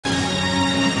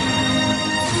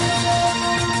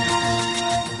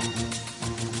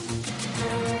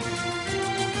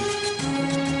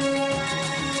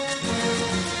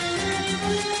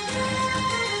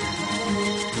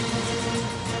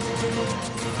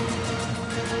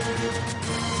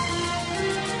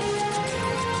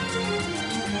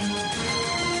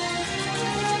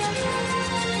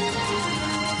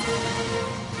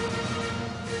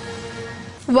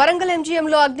Warangal MGM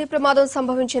లో అగ్ని ప్రమాదం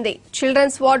సంభవించింది.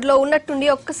 చిల్డ్రన్స్ వార్డ్ లో ఉన్నట్టుండి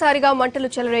ఒక్కసారిగా మంటలు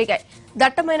చెలరేగాయి.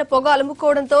 దట్టమైన పొగ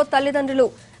అలుముకోవడంతో తల్లిదండ్రులు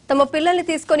తమ పిల్లల్ని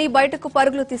తీసుకుని బయటకు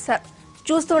పరుగులు తీశారు.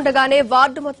 చూస్తుండగానే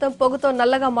వార్డు మొత్తం పొగతో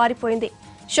నల్లగా మారిపోయింది.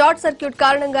 షార్ట్ సర్క్యూట్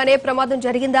కారణంగానే ప్రమాదం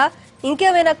జరిగిందా,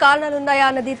 ఇంకేమైనా కారణాలున్నాయా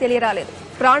అన్నది తెలియరాలేదు.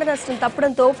 ప్రాణ నష్టం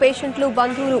తప్పడంతో పేషెంట్లు,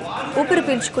 బంధువులు ఊపిరి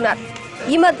పీల్చుకున్నారు.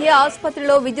 ఈ మధ్య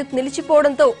ఆసుపత్రిలో విద్యుత్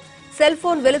నిలిచిపోవడంతో సెల్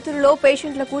ఫోన్ వెలుతురులో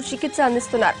పేషెంట్లకు చికిత్స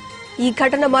అందిస్తున్నారు. ఈ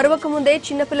ఘటన మరొక ముందే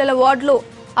చిన్నపిల్లల వార్డులో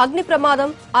అగ్ని ప్రమాదం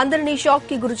అందరినీ షాక్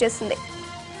కి గురిచేసింది.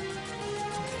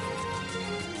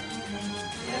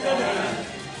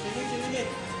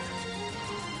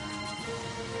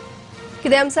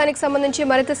 ఇదే అంశానికి సంబంధించి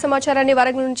మరింత సమాచారాన్ని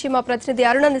వరంగల్ నుంచి మా ప్రతినిధి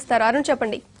అరుణ్ అందిస్తారు. అరుణ్,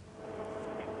 చెప్పండి.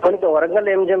 వరంగల్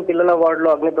ఎంజిఎం పిల్లల వార్డులో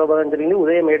అగ్ని ప్రమాదం జరిగింది.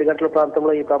 ఉదయం 7 గంటల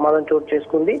ప్రాంతంలో ఈ ప్రమాదం చోటు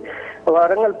చేసుకుంది.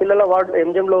 వరంగల్ పిల్లల వార్డు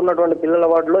ఎంజిఎం లో ఉన్నటువంటి పిల్లల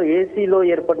వార్డులో ఏసీలో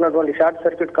ఏర్పడినటువంటి షార్ట్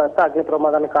సర్క్యూట్ కాస్త అగ్ని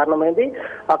ప్రమాదానికి కారణమైంది.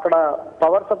 అక్కడ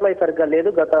పవర్ సప్లై సరిగ్గా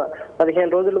లేదు. గత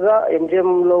 15 రోజులుగా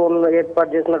ఎంజిఎం లో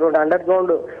ఏర్పాటు చేసినటువంటి అండర్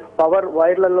గ్రౌండ్ పవర్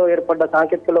వైర్లలో ఏర్పడ్డ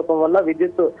సాంకేతిక లోపం వల్ల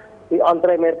విద్యుత్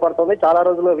అంతరాయం ఏర్పడుతోంది. చాలా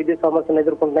రోజులుగా విద్యుత్ సమస్యను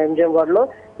ఎదుర్కొంటున్న ఎంజిఎం వార్డులో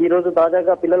ఈ రోజు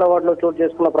తాజాగా పిల్లల వార్డులో చోటు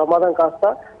చేసుకున్న ప్రమాదం కాస్త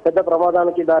పెద్ద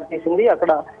ప్రమాదానికి దారితీసింది.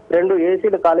 అక్కడ 2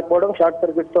 ఏసీలు కాలిపోవడం, షార్ట్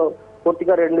సర్క్యూట్ తో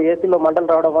పూర్తిగా 2 ఏసీల్లో మంటలు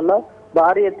రావడం వల్ల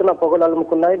భారీ ఎత్తున పొగలు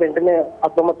అలుముకున్నాయి. వెంటనే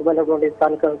అప్రమత్తమైనటువంటి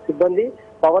స్థానిక సిబ్బంది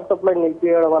పవర్ సప్లై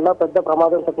నిలిపివేయడం వల్ల పెద్ద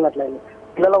ప్రమాదం తప్పినట్లయింది.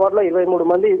 పిల్లల వార్డులో 23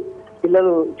 మంది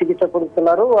పిల్లలు చికిత్స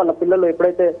పొందుతున్నారు. వాళ్ళ పిల్లలు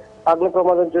ఎప్పుడైతే అగ్ని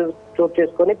ప్రమాదం చోటు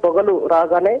చేసుకొని పొగలు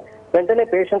రాగానే వెంటనే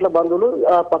పేషెంట్ల బంధువులు,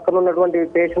 పక్కన ఉన్నటువంటి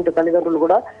పేషెంట్ తల్లిదండ్రులు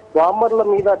కూడా వామర్ల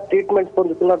మీద ట్రీట్మెంట్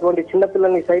పొందుతున్నటువంటి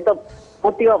చిన్నపిల్లల్ని సైతం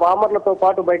పూర్తిగా వామర్లతో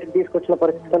పాటు బయటకు తీసుకొచ్చిన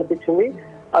పరిస్థితి కనిపించింది.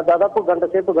 దాదాపు గంట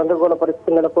సేపు గందరగోళ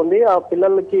పరిస్థితి నెలకొంది. ఆ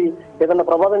పిల్లలకి ఏదైనా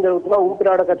ప్రమాదం జరుగుతున్నా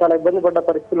ఊపిరాడక చాలా ఇబ్బంది పడ్డ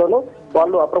పరిస్థితిలోనూ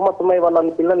వాళ్ళు అప్రమత్తమై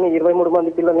వాళ్ళని పిల్లల్ని 23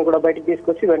 మంది పిల్లల్ని కూడా బయటకు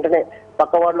తీసుకొచ్చి వెంటనే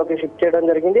పక్క వార్డులోకి షిఫ్ట్ చేయడం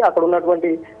జరిగింది. అక్కడ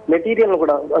ఉన్నటువంటి మెటీరియల్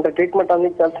కూడా, అంటే ట్రీట్మెంట్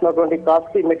అందించాల్సినటువంటి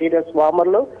కాస్ట్లీ మెటీరియల్స్,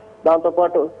 వామర్లు,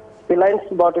 దాంతోపాటు ఫిలైన్స్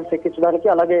బాటిల్స్ ఎక్కించడానికి,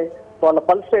 అలాగే వాళ్ళ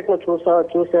పల్స్ రేట్ ను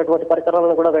చూసేటువంటి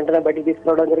పరికరాలను కూడా వెంటనే బయటికి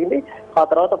తీసుకురావడం జరిగింది. ఆ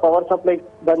తర్వాత పవర్ సప్లై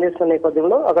బంద్ చేసిన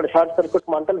నేపథ్యంలో అక్కడ షార్ట్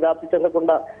సర్క్యూట్ మంటలు వ్యాప్తి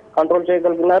చెందకుండా కంట్రోల్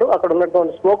చేయగలిగినారు. అక్కడ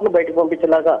ఉన్నటువంటి స్మోక్ ను బయటకు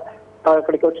పంపించేలాగా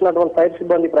అక్కడికి వచ్చినటువంటి ఫైర్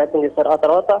సిబ్బంది ప్రయత్నం చేశారు. ఆ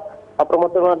తర్వాత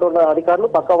అప్రమత్తమైనటువంటి అధికారులు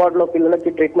పక్క వార్డులో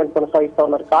పిల్లలకి ట్రీట్మెంట్ కొనసాగిస్తా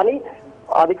ఉన్నారు. కానీ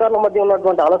అధికారుల మధ్య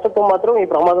ఉన్నటువంటి అలసత్వం మాత్రం ఈ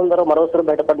ప్రమాదం ద్వారా మరోసారి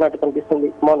బయటపడినట్టు కనిపిస్తుంది.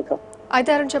 మౌనిక, అయితే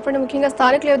అరుణ్ చెప్పండి, ముఖ్యంగా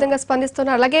స్థానికులు ఏ విధంగా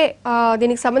స్పందిస్తున్నారు, అలాగే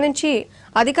దీనికి సంబంధించి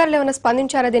అధికారులు ఏమైనా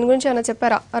స్పందించారా, దీని గురించి ఏమైనా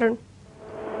చెప్పారా అరుణ్?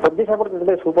 కొద్దిసేపటి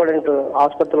క్రితమే సూపరింటెండెంట్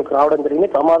ఆసుపత్రికి రావడం జరిగింది.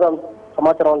 ప్రమాదం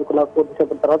సమాచారం అందుకున్న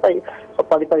కొద్దిసేపటి తర్వాత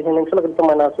 10-15 నిమిషాల క్రితం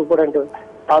ఆయన సూపరింటెండెంట్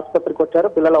ఆసుపత్రికి వచ్చారు.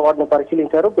 పిల్లల వార్డును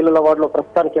పరిశీలించారు. పిల్లల వార్డులో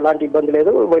ప్రస్తుతానికి ఎలాంటి ఇబ్బంది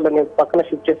లేదు. వీళ్ళని పక్కన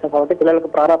షిఫ్ట్ చేశారు కాబట్టి పిల్లలకు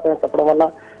ప్రాణాపాయం తప్పడం వల్ల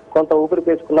కొంత ఊపిరి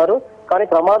పీల్చుకున్నారు. కానీ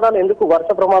ప్రమాదాలు ఎందుకు, వర్ష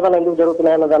ప్రమాదాలు ఎందుకు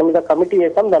జరుగుతున్నాయన్న దాని మీద కమిటీ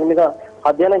వేసాం, దాని మీద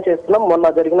అధ్యయనం చేస్తున్నాం. మొన్న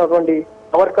జరిగినటువంటి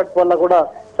పవర్ కట్ వల్ల కూడా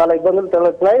చాలా ఇబ్బందులు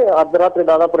తలెత్తున్నాయి. అర్ధరాత్రి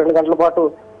దాదాపు 2 గంటల పాటు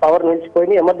పవర్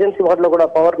నిలిచిపోయింది. ఎమర్జెన్సీ వార్డులో కూడా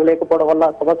పవర్ లేకపోవడం వల్ల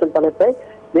సమస్యలు తలెత్తాయి.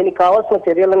 దీనికి కావాల్సిన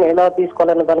చర్యలను ఎలా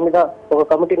తీసుకోవాలనే దాని మీద ఒక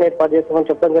కమిటీని ఏర్పాటు చేస్తామని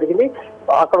చెప్పడం జరిగింది.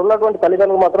 అక్కడ ఉన్నటువంటి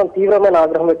తల్లిదండ్రులు మాత్రం తీవ్రమైన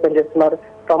ఆగ్రహం వ్యక్తం చేస్తున్నారు.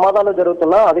 ప్రమాదాలు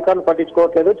జరుగుతున్నా అధికారులు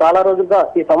పట్టించుకోవట్లేదు. చాలా రోజులుగా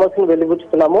ఈ సమస్యను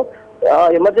వెలిబుచ్చుతున్నాము.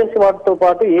 ఎమర్జెన్సీ వాటితో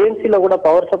పాటు ఏఎన్సీలో కూడా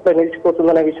పవర్ సప్లై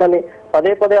నిలిచిపోతుందనే విషయాన్ని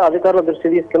పదే అధికారుల దృష్టి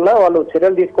తీసుకున్నా వాళ్ళు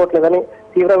చర్యలు తీసుకోవట్లేదని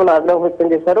తీవ్రమైన ఆగ్రహం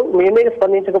వ్యక్తం చేశారు. మేమే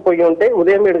స్పందించకపోయి ఉంటే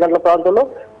ఉదయం 7 గంటల ప్రాంతంలో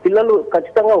పిల్లలు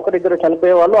ఖచ్చితంగా ఒకరిద్దరు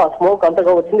చనిపోయే వాళ్ళు. ఆ స్మోక్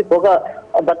అంతగా వచ్చింది, పొగ,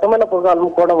 దట్టమైన పొగ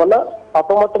అలుముకోవడం వల్ల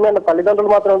అప్రమత్తమైన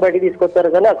తల్లిదండ్రులు మాత్రమే బయటికి తీసుకొచ్చారు.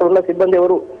 కానీ అక్కడ ఉన్న సిబ్బంది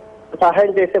ఎవరు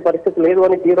సహాయం చేసే పరిస్థితి లేదు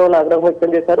అని తీవ్రమైన ఆగ్రహం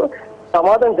వ్యక్తం చేశారు.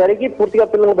 ప్రమాదం జరిగి పూర్తిగా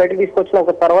పిల్లల్ని బయటకు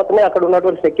తీసుకొచ్చిన తర్వాతనే అక్కడ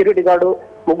ఉన్నటువంటి సెక్యూరిటీ గార్డు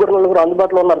 3-4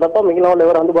 అందుబాటులో ఉన్నారు తప్ప మిగిలిన వాళ్ళు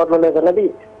ఎవరు అందుబాటులో లేదన్నది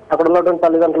అక్కడ ఉన్నటువంటి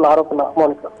తల్లిదండ్రుల ఆరోపణ.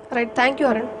 Mounika, right, thank you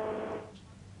Arun.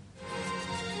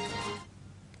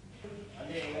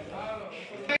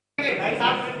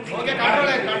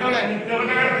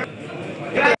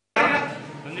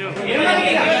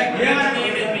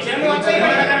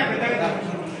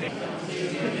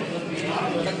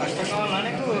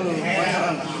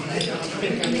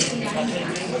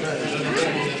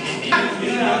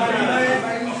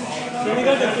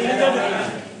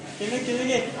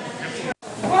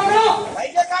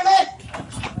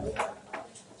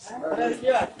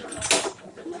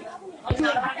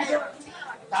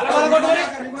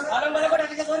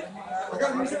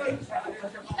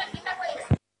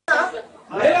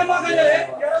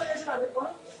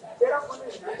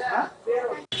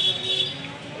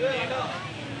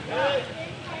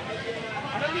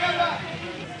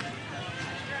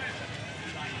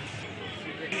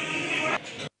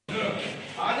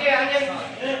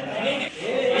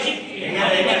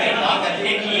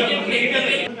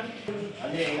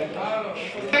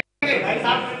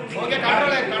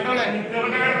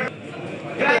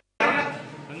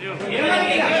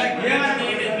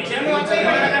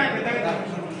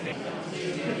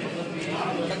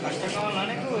 కష్టంగా ఉన్నా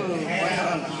నీకు